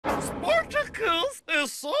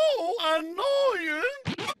is so annoying.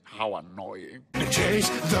 How annoying? Chase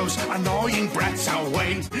those annoying brats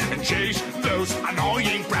away. Chase those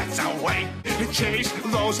annoying brats away. Chase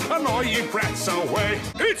those annoying brats away.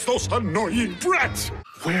 It's those annoying brats.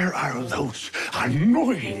 Where are those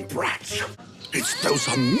annoying brats? It's those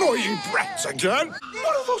annoying brats again.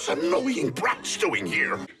 What are those annoying brats doing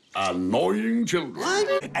here? Annoying children.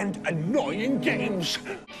 And annoying games.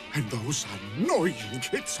 And those annoying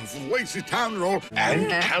kids of LazyTown Rool. And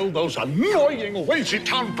tell those annoying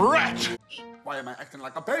LazyTown brats. Why am I acting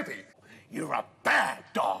like a baby? You're a bad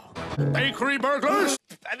dog. Bakery burglars?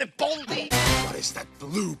 And a Baldy. What is that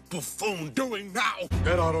blue buffoon doing now?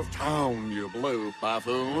 Get out of town, you blue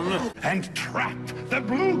buffoon. And trapped the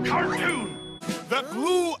blue cartoon. The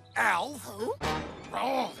blue elf?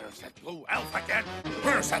 Oh, there's that blue elf again.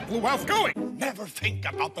 Where's that blue elf going? Never think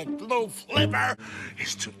about that blue flipper.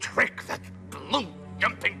 Is to trick that blue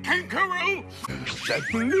jumping kangaroo. The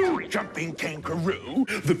blue jumping kangaroo.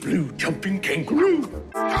 The blue jumping kangaroo.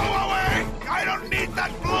 Go away! I don't need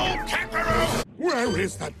that blue kangaroo. Where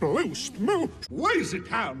is that blue snoop?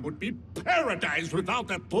 LazyTown would be paradise without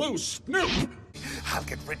that blue snoop. I'll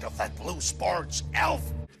get rid of that blue sports elf.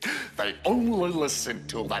 They only listen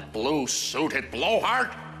to that blue-suited blowhard.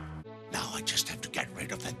 Now I just have to get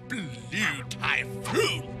rid of that blue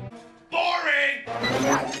typhoon. Boring!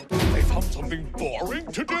 They found something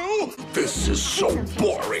boring to do? This is so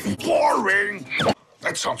boring. Boring!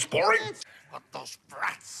 That sounds boring. What those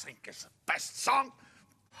brats think is the best song?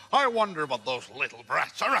 I wonder what those little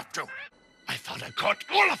brats are up to. I thought I caught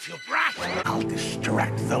all of you brats. I'll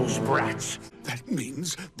distract those brats. That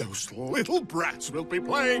means those little brats will be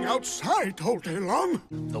playing outside all day long.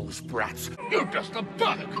 Those brats, you're just a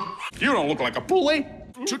bug. You don't look like a bully.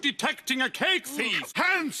 To detecting a cake thief.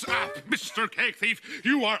 Hands up, Mr. Cake Thief.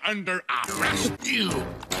 You are under arrest. You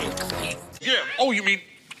cake thief. Yeah, oh, you mean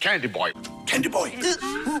Candy Boy. Candy Boy.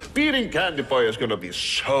 Beating Candy Boy is gonna be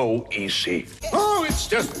so easy. Oh, it's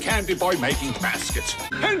just Candy Boy making baskets.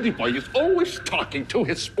 Candy Boy is always talking to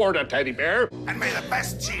his Sporta teddy bear. And may the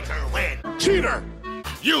best cheater win. Cheater!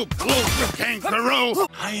 You blue kangaroo!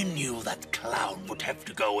 I knew that clown would have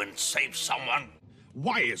to go and save someone.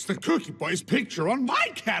 Why is the Cookie Boy's picture on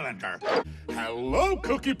my calendar? Hello,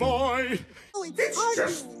 Cookie Boy. It's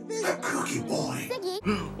just the Cookie Boy.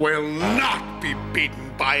 Will not be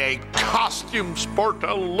beaten by a costume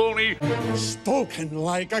sporta-loony. Spoken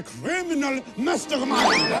like a criminal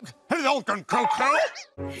mastermind. Hello,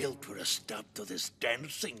 Coco. He'll put a stop to this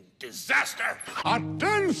dancing disaster. A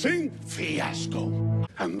dancing fiasco.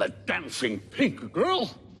 And the dancing pink girl?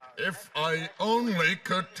 If I only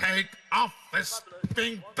could take off this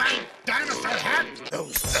big bang dinosaur hat.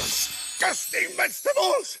 Those disgusting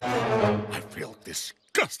vegetables. I feel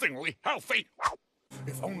disgustingly healthy.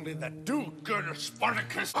 If only that do-gooder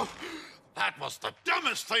Spartacus. Oh, that was the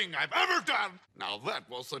dumbest thing I've ever done. Now that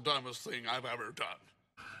was the dumbest thing I've ever done.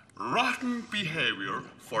 Rotten behavior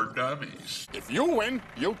for dummies. If you win,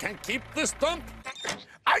 you can keep this dump.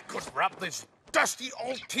 I could rub this dusty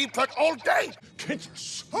old teapot all day. Kids are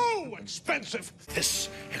so expensive. This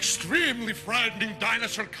extremely frightening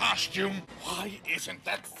dinosaur costume. Why isn't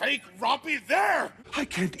that fake Robbie there? I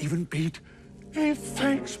can't even beat a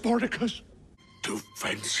fake Spartacus. To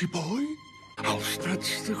Fancy Boy? I'll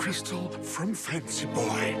snatch the crystal from Fancy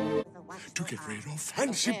Boy. To get rid of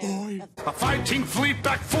Fancy Boy. A fighting fleet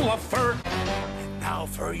back full of fur. And now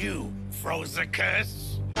for you,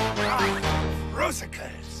 Frozicus.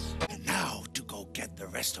 Frozicus. And now to go get the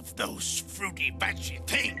rest of those fruity, batchy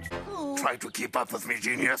things. Try to keep up with me,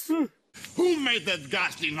 genius. Who made that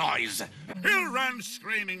ghastly noise? He'll run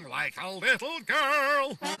screaming like a little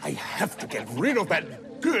girl. I have to get rid of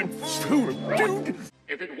that good food, dude.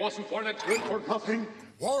 If it wasn't for that good-for-nothing,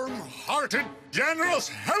 warm-hearted, generous,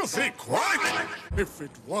 healthy quack. If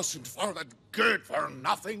it wasn't for that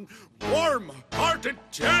good-for-nothing, warm-hearted,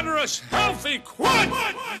 generous, healthy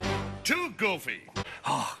quack. Too goofy.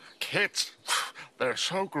 Oh, kids, they're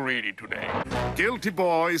so greedy today. Guilty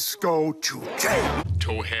boys go to jail.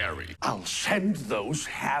 To Harry. I'll send those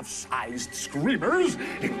half-sized screamers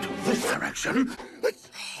into this direction. It's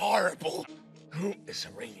horrible. Who is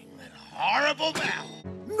ringing that horrible bell?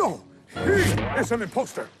 No, he is an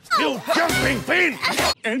imposter. You jumping fiend!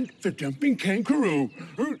 And the jumping kangaroo.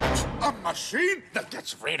 A machine that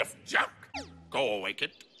gets rid of junk. Go away,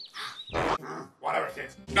 kid. Whatever it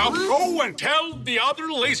is. Now go and tell the other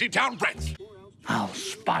LazyTown brats. I'll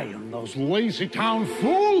spy on those LazyTown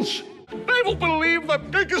fools. They will believe the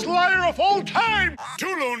biggest liar of all time.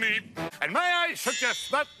 Too loony. And may I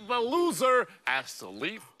suggest that the loser has to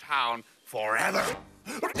leave town forever.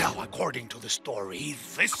 Now, according to the story,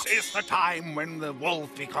 this is the time when the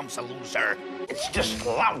wolf becomes a loser. It's just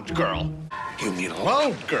Loud Girl. You mean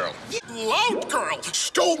Loud Girl? Loud Girl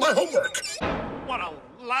stole my homework. What a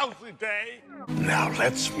lousy day. Now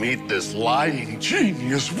let's meet this lying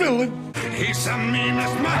genius villain. He's the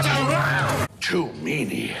meanest matter. Too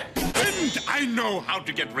meanie. And I know how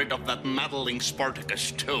to get rid of that meddling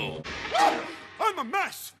Spartacus, too. I'm a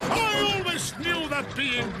mess. I always knew that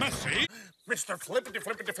being messy. Mr. Flippity,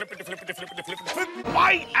 flippity, flippity, flippity, flippity, flippity, flip.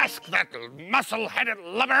 Why ask that muscle-headed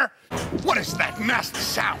lubber? What is that nasty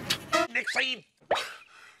sound? Nixie,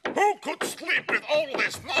 who could sleep with all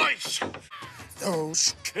this noise?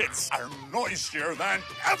 Those kids are noisier than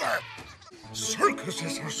ever.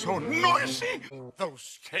 Circuses are so noisy.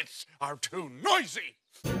 Those kids are too noisy.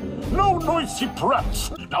 No noisy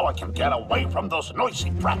brats. Now I can get away from those noisy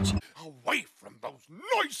brats. Away from those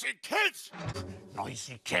noisy kids.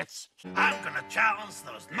 Noisy kids. I'm gonna challenge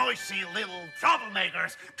those noisy little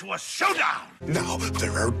troublemakers to a showdown. Now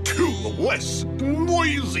there are two less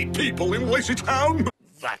noisy people in LazyTown.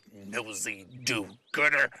 That nosy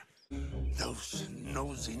do-gooder. Those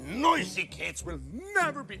nosy, noisy kids will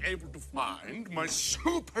never be able to find my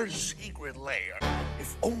super secret lair.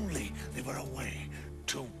 If only there were a way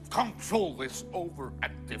to control this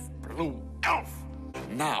overactive blue elf.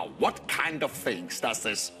 Now, what kind of things does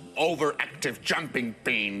this overactive jumping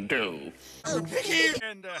bean do?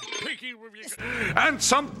 And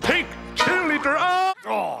some pink cheerleader.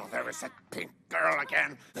 Oh, there is that pink girl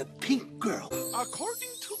again. The pink girl. According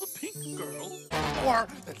to the pink girl, or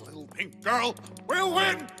that little pink girl will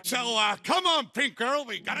win. So, come on, pink girl,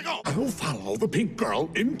 we gotta go. I'll follow the pink girl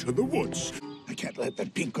into the woods. I can't let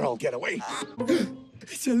that pink girl get away.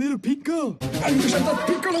 It's a little pink girl. I wish I got that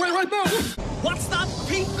pink girl away right now. What's that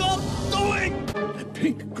pink girl doing? The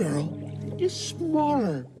pink girl is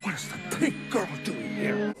smaller. What is the pink girl doing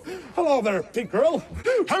here? Hello there, pink girl.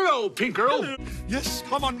 Hello, pink girl. Hello. Yes,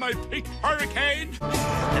 come on, my pink hurricane.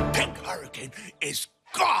 The pink hurricane is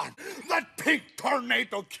gone. That pink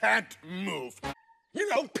tornado can't move. You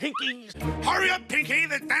know, Pinky. Hurry up, Pinky.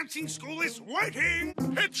 The dancing school is waiting.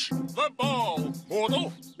 Pitch the ball,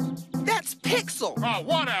 mortal. That's Pixel.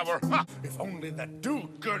 Whatever. If only that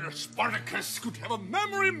do-gooder Spartacus could have a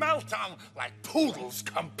memory meltdown like Poodle's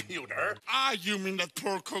computer. You mean that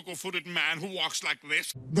poor cocoa-footed man who walks like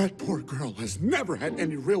this? That poor girl has never had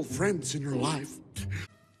any real friends in her life.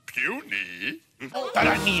 Puny? But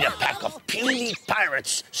I need a pack of puny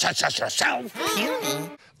pirates such as yourself. Puny?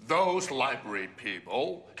 Those library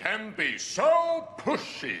people can be so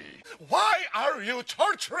pushy. Why are you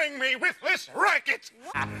torturing me with this racket?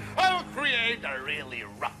 I'll create a really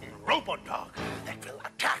rotten robot dog that will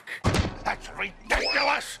attack. That's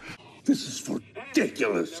ridiculous. This is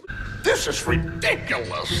ridiculous. This is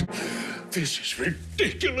ridiculous. This is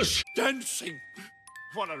ridiculous. Dancing.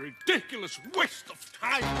 What a ridiculous waste of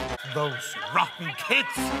time. Those rotten kids.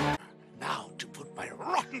 Now to put my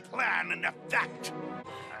rotten plan in effect.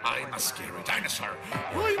 I'm a scary dinosaur.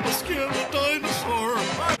 I'm a scary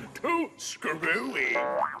dinosaur. Too screwy.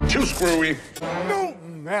 Too screwy. No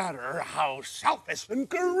matter how selfish and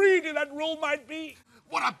greedy that Rool might be.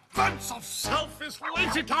 What a bunch of selfish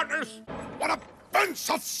lazy-towners. What a bunch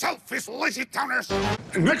of selfish lazy-towners.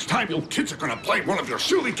 And next time you kids are gonna play one of your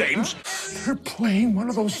silly games, they're playing one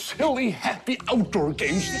of those silly, happy outdoor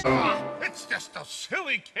games. It's just those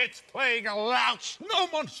silly kids playing a loud snow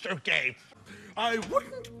monster game. I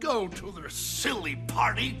wouldn't go to their silly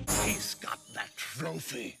party. He's got that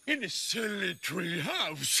trophy in his silly tree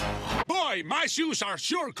house. Boy, my shoes are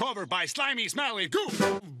sure covered by slimy, smelly goo.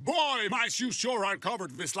 Boy, my shoes sure are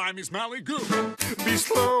covered with slimy, smelly goo. Be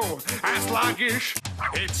slow and sluggish.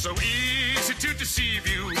 It's so easy to deceive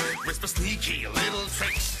you with my sneaky little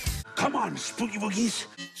tricks. Come on, spooky boogies.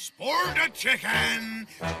 Sporta Chicken,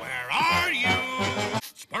 where are you?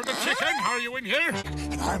 Sporta Chicken, are you in here?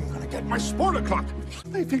 And I'm gonna get my Sporta Clock.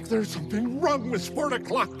 I think there's something wrong with Sporta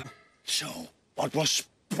Clock. So, what was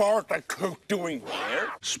Sporta Cook doing here?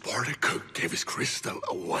 Sporta Cook gave his crystal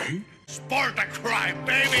away. Sporta Cry,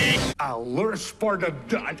 baby! I'll lure Sporta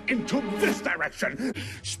Dot into this direction.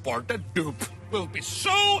 Sporta Dupe will be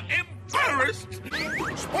so embarrassed.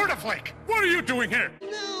 Sporta Flake, what are you doing here?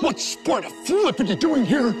 What's Sporta Flippity doing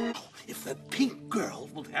here? If the pink girl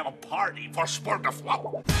would have a party for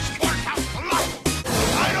Sportaflop. Sportaflop!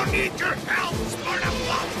 I don't need your help,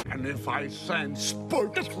 Sportaflop! And if I send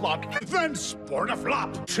Sportaflop, then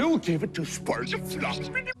Sportaflop. She'll give it to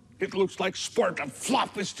Sportaflop. It looks like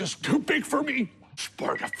Sportaflop is just too big for me.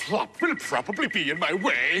 Sportaflop will probably be in my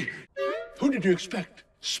way. Who did you expect?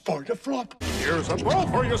 Sportaflop? Here's a ball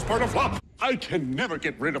for you, Sportaflop. I can never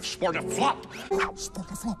get rid of Sportaflop.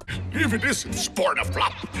 Sportaflop? If it isn't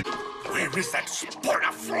Sportaflop, where is that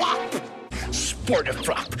Sportaflop?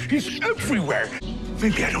 Sportaflop, he's everywhere.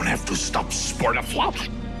 Maybe I don't have to stop Sportaflop.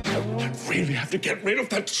 I really have to get rid of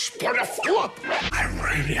that Sportaflop. I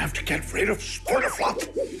really have to get rid of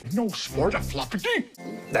Sportaflop. No Sportafloppity.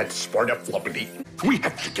 That's Sportafloppity. We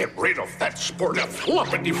have to get rid of that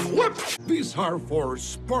Sportafloppity flip. These are for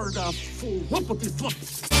Sportafloppity flop.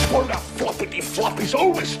 Sportafloppity flop is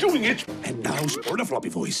always doing it. And now Sportafloppy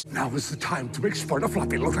voice. Now is the time to make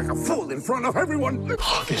Sportafloppy look like a fool in front of everyone.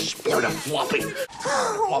 Oh, this Sportafloppy.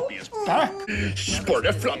 Floppy is back.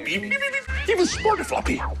 Sportafloppy. Even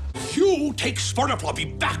Sportafloppy. You take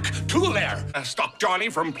Sportafloppy back to the lair. Stop Johnny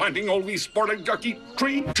from planting all these Sportagucky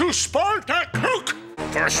tree to Sportacook.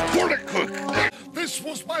 For Sportacook. This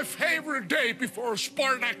was my favorite day before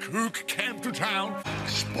Sportacook came to town.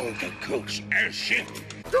 Sportacook's airship.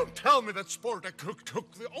 Don't tell me that Sportacook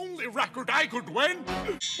took the only record I could win.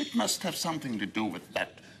 It must have something to do with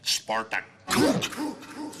that Sportacook.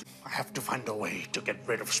 I have to find a way to get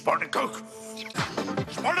rid of Sportacook.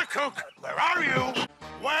 Sportacook, where are you?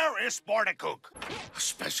 Where is Sportacook? A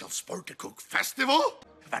special Sportacook festival?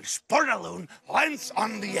 When Sportaloon lands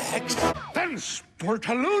on the eggs. Then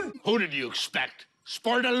Sportaloon? Who did you expect?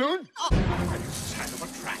 Sportaloon? It's kind of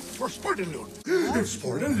a trap for Sportaloon. If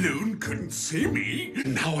Sportaloon couldn't see me,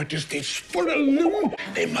 now I just need Sportaloon.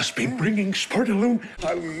 They must be bringing Sportaloon.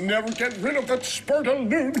 I'll never get rid of that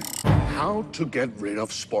Sportaloon. How to get rid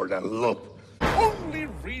of Sportaloon? Only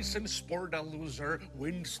reason Sportaloser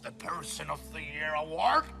wins the Person of the Year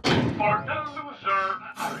award. Sportaloser.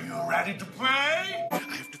 Are you ready to play? I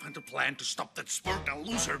have to find a plan to stop that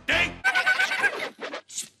Sportaloser day.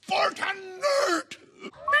 Sporta-nerd.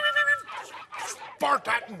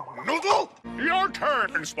 Sporta-noodle. Your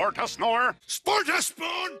turn, Sporta-snore.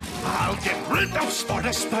 Sporta-spoon. I'll get rid of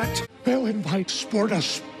Sporta-spot. They'll invite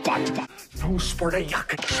Sporta-spot. No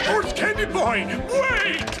Sporta-yuck. Sports Candy Boy.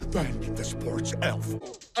 Wait! Then the Sports Elf.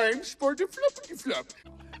 I'm Sporta-floppity-flop.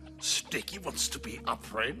 Sticky wants to be a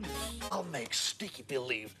prince. I'll make Sticky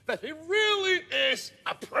believe that he really is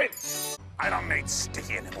a prince. I don't need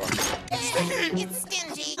Sticky anymore. Sticky! It's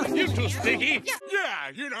Stingy. You too, Sticky? Yeah,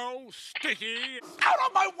 you know, Sticky. Out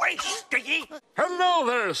of my way, Sticky! Hello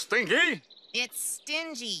there, Stinky. It's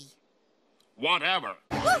Stingy. Whatever.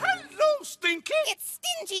 Well, hello, Stinky. It's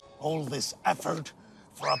Stingy. All this effort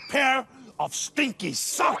for a pair of stinky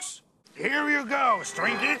socks. Here you go,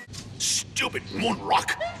 Stinky. Stupid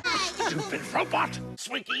moonrock. Stupid robot.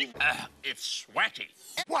 Swinky. It's sweaty.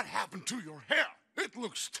 What happened to your hair? It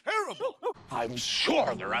looks terrible. I'm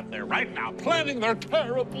sure they're up there right now planning their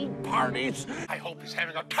terrible parties. I hope he's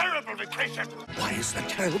having a terrible vacation. Why is that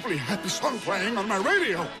terribly happy song playing on my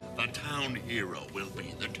radio? The town hero will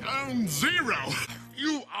be the town zero.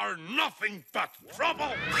 You are nothing but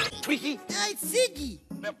trouble. Tweaky. It's Ziggy.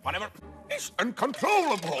 Whatever. He's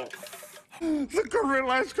uncontrollable. The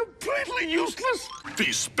gorilla is completely useless.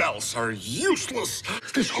 These spells are useless.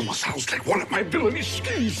 This almost sounds like one of my villainy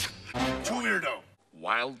schemes. Too weirdo.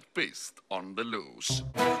 Wild beast on the loose.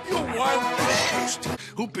 You wild beast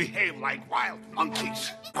who behave like wild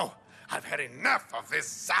monkeys. Oh, I've had enough of this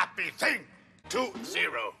zappy thing.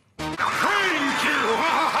 2-0. Thank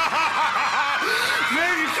you!